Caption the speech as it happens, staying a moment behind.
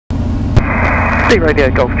Lee Radio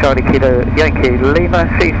Golf Charlie Kilo Yankee Lima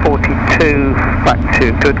C42 back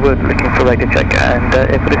to Goodwood, looking for radio check and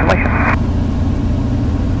airport information.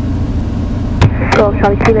 Golf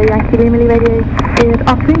Charlie Kilo Yankee Lima Lee Radio, good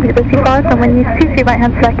afternoon, visibility 5 and when you see right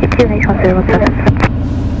hand circuit QNH1017.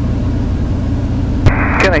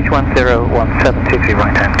 QNH101723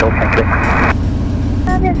 right hand, Golf Yankee.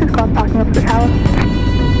 And yes, just cars parking up the tower.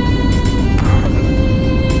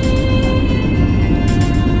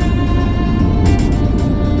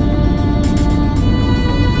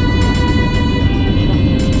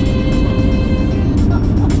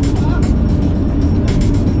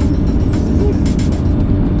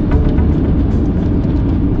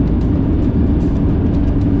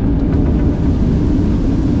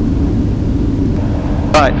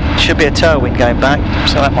 Right, should be a tailwind going back,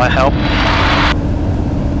 so that might help.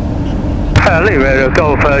 Lee Radio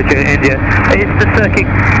Golf India. Is the circuit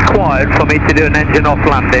quiet for me to do an engine off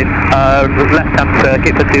landing? Left hand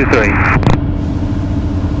circuit for 2-3.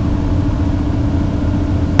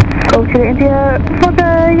 Golf Juliet India,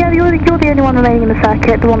 yeah, you're the only one remaining in the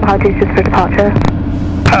circuit, the one behind you is just for departure.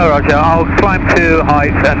 Oh Roger, I'll climb to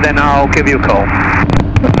height and then I'll give you a call.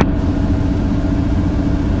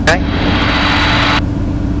 Okay.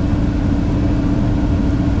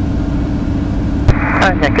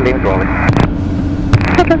 Yankee Lima rolling.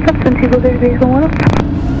 Substantive will be reasonable.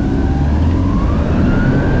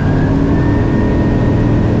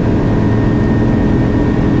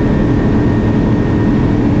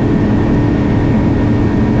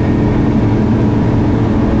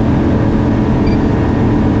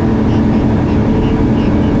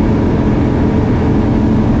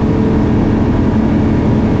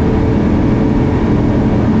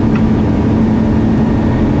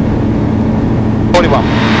 41,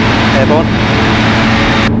 airborne.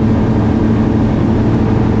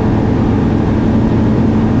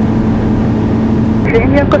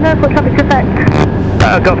 India, I've got no airport traffic to affect.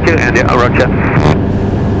 Golf Juliet India, Roger.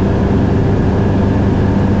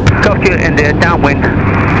 Golf Juliet India, downwind,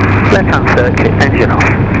 left hand circuit, engine off.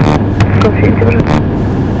 Golf Juliet India.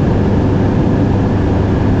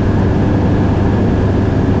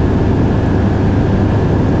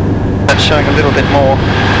 That's showing a little bit more.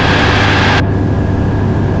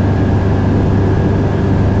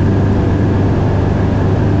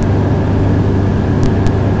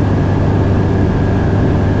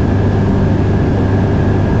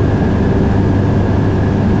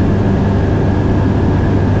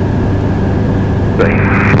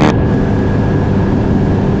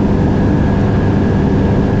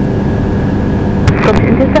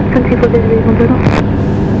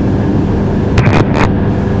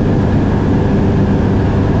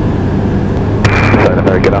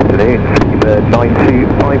 Very good afternoon.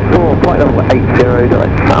 9254, flight level 80,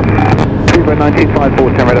 direct SAM. Speedbird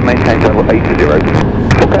 9254, turn radar maintains level 80.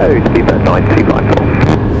 Okay, Speedbird 9254.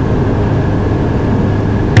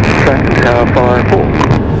 Track tower 54.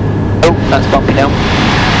 Oh, that's bumpy now.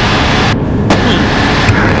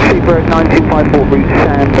 Speedbird 9254, route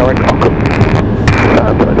San, direct Ockham.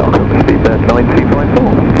 Direct Ockham, Speedbird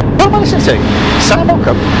 9254. What am I listening to? Sam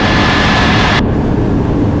Ockham?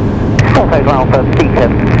 Golf Alpha,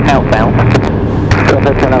 P10, outbound. Golf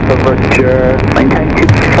 10 Alpha, Roger, maintain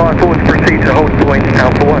 255 forward, proceed to hold point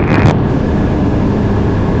Alpha 1.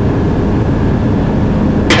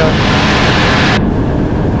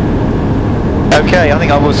 Okay, I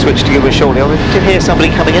think I will switch to Goodwood shortly. I did hear somebody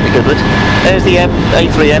coming into Goodwood. There's the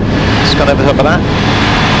A3M, just gone over the top of that.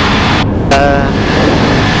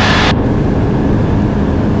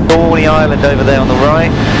 Thorny Island over there on the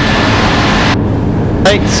right.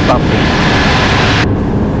 It's bumpy.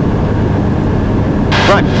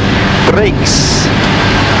 Right, brakes.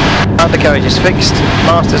 Undercarriage is fixed.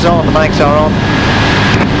 Master's on, the mags are on.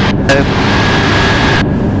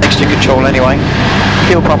 Extra control anyway.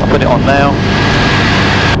 Fuel pump, I'll put it on now.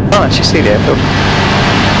 Oh, actually see the airfield.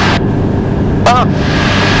 Ah,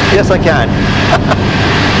 yes I can.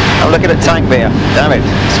 I'm looking at tank beer. Damn it,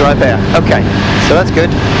 it's right there. Okay, so that's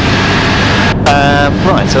good.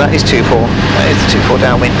 Right, so that is 2-4. That is the 2-4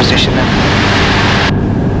 downwind position then.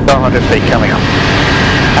 100 feet coming up.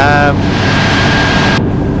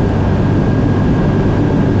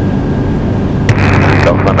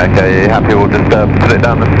 Okay, you happy we'll just put it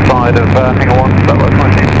down the side of hangar 1, that works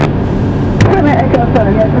fine.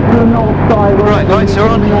 Right, lights are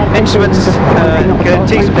on, instruments, good,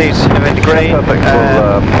 T's and P's are in degree, 1013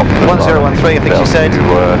 I think she said.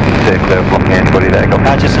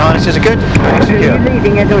 Just harnesses are good. Are you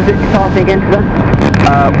leaving it or is it starting again today?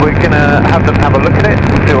 We're going to have them have a look at it,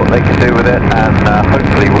 see what they can do with it, and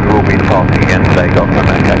hopefully we will be departing again today, got them,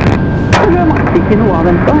 okay. Oh, I might speak in a while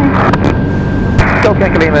then, bye. Golf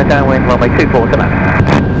Yankee Lima downwind, runway 24 to land.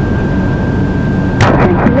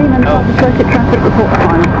 Yankee Lima, circuit traffic report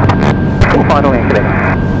final. Full final Yankee Lima.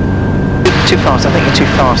 Too fast, I think you're too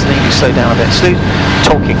fast. I think you can slow down a bit. Slow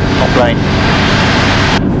talking, not playing.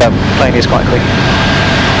 Playing is quite quick.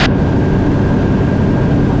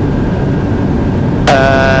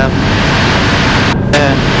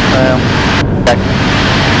 Okay.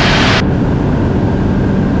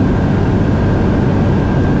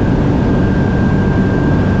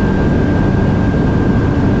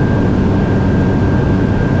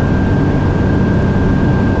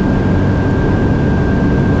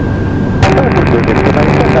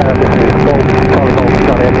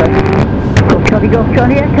 Golf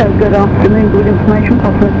Charlie Echo, good afternoon, good information,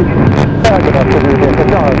 pass message. Good afternoon, yes, a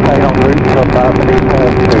dial plane en route from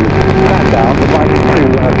Lee-on-Solent to Sandown, would like to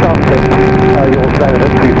transit your zone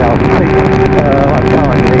at 2,000 feet. I'm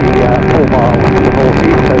currently 4 miles to the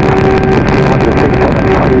northeast, so 100 feet on the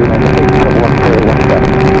crew on the beach of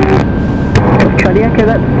 1017. Golf Charlie Echo,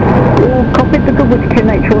 that's all copied to Goodwood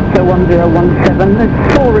July, also 1017, there's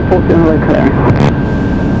 4 reports in the local area.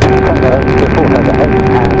 Report overhead and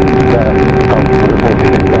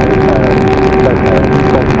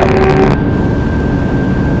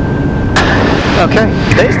Okay,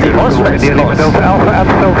 there's the Morris Delta Alpha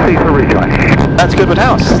and C for rejoin. That's Goodwood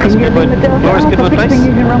House. That's Goodwood. Morris Goodwood Place.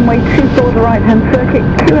 Using runway 24, the right-hand circuit,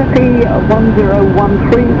 QFE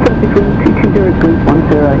 1013, 33 220 degrees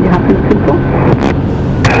 10. You happy with 24?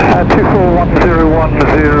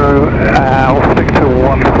 241010, I'll stick to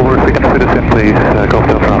 14 if we can fit us in please, Golf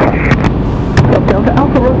Delta Alpha. Golf Delta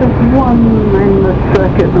Alpha, Roger 1 in the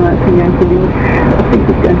circuit, and that's the Yankee Lima. I think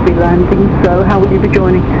it's going to be landing, so how will you be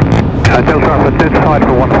joining? Delta Alpha, dead side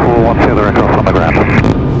for 14, once the other aircraft on the ground.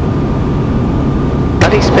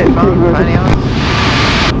 Bloody Spitfire, bloody on.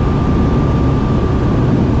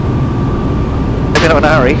 I'm in a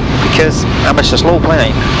hurry because I'm just a slow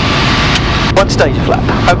plane. One stage flap.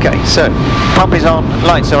 Okay, so pump is on,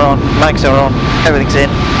 lights are on, mags are on, everything's in.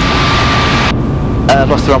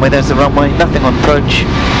 Lost the runway, there's the runway, nothing on approach.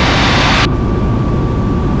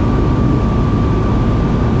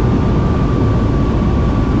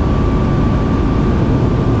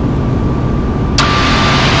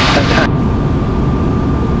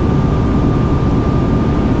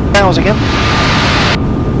 Hours again.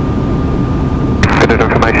 Good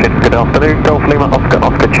information, good afternoon, Golf Lima, Oscar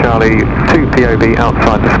Charlie, 2 POV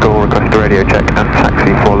outside the score, request a radio check and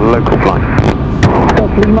taxi for local flight.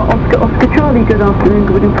 Golf Lima, Oscar Charlie, good afternoon,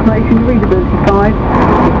 good information, readability 5,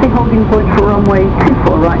 60 holding point for runway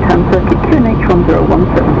 24 right-hand circuit, QNH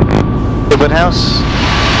 1017. Goodwood House.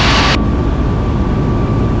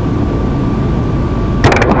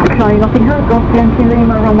 Oscar Charlie, nothing heard, Golf Yankee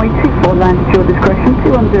Lima, runway 24, land at your discretion,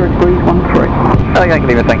 210 degrees 13. Yankee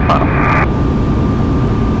Lima, thanks, final.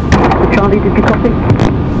 Charlie, did you copy?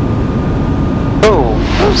 Oh,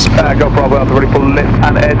 Golf Bravo Alpha, ready for lift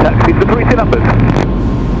and air taxi to 3 numbers.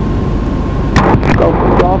 Golf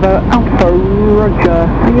Bravo Alpha, Roger.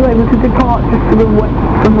 Are you able to depart just to the west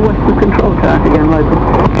from the western control tower again, local?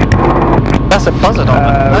 that's a buzzard on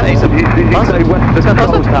that. That is a buzzard. Western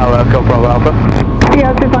control tower, Golf Bravo Alpha.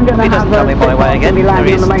 Yeah, if I'm going to He have doesn't tell me my way again. There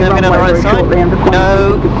he is. Turning on the right side.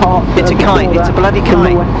 No, it's a kite. It's a bloody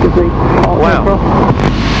kite. Wow.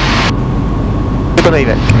 You believe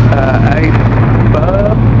it?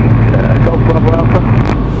 Golf Bravo Alpha.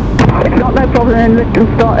 If not, no problem, then lift and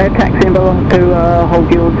start air taxiing, but I'll have to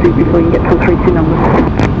hold your 2 before you can get to the 3-2 numbers.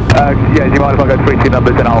 Yeah, do you mind if I go 3-2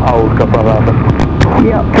 numbers and I'll hold Golf Bravo Alpha?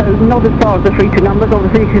 Yeah, so not as far as the 3-2 numbers,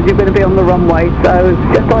 obviously, because you're going to be on the runway, so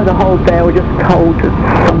just either hold there or just hold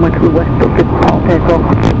somewhere to the west of the parked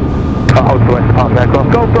aircraft. I'll hold to the west of the parked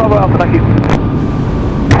aircraft. Golf Bravo Alpha, thank you.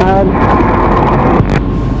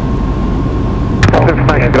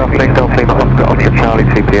 Information, good afternoon, Golf Lima, Oscar Charlie,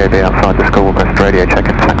 2 POV outside the school, request radio check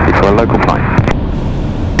and taxi for a local flight.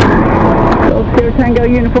 Golf Sierra Tango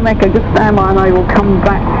Uniform Echo, just stand by and I will come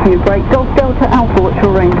back to you. Great. Golf Delta Alpha, what's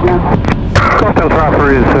your range now? Golf Delta Alpha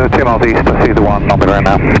is 2 miles east, I see the one on the ground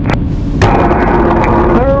now.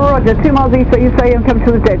 Roger, 2 miles east, so you say I'm coming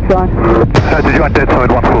to the dead side. Did you want dead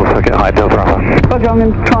side 14 circuit high, Delta Alpha? Roger, I'm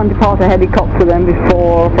going to try and depart a helicopter then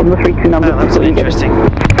before, from the 3-2 numbers. Oh, that's interesting.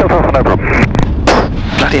 Delta Alpha, no problem.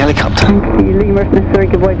 Bloody helicopter. Thank you, Lima, if necessary,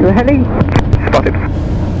 give way to the heli. Spotted.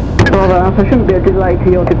 Bravo Alpha, shouldn't be a delay to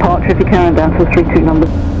your departure if you can down to the 3-2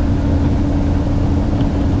 numbers.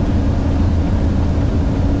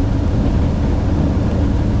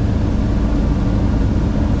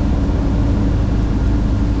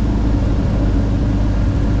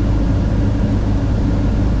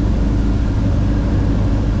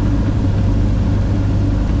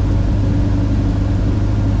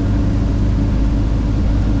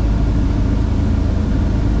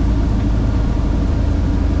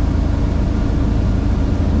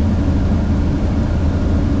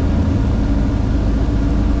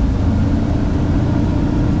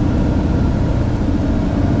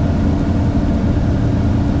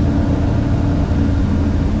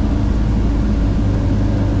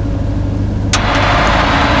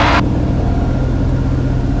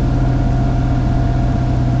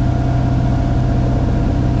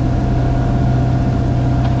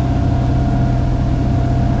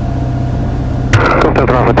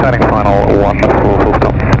 final 14 full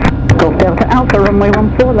stop. Golf Delta Alpha, runway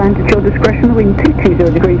 14, land at your discretion, wind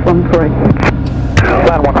 220 degrees 13.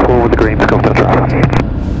 Land 14 with the green, Golf Delta Alpha.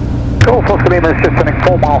 Golf Oscar Lima is just turning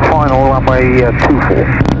 4 mile final, runway 24.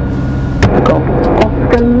 Golf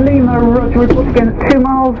Oscar Lima, roger, report again at 2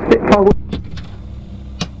 miles, 6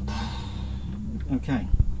 Okay.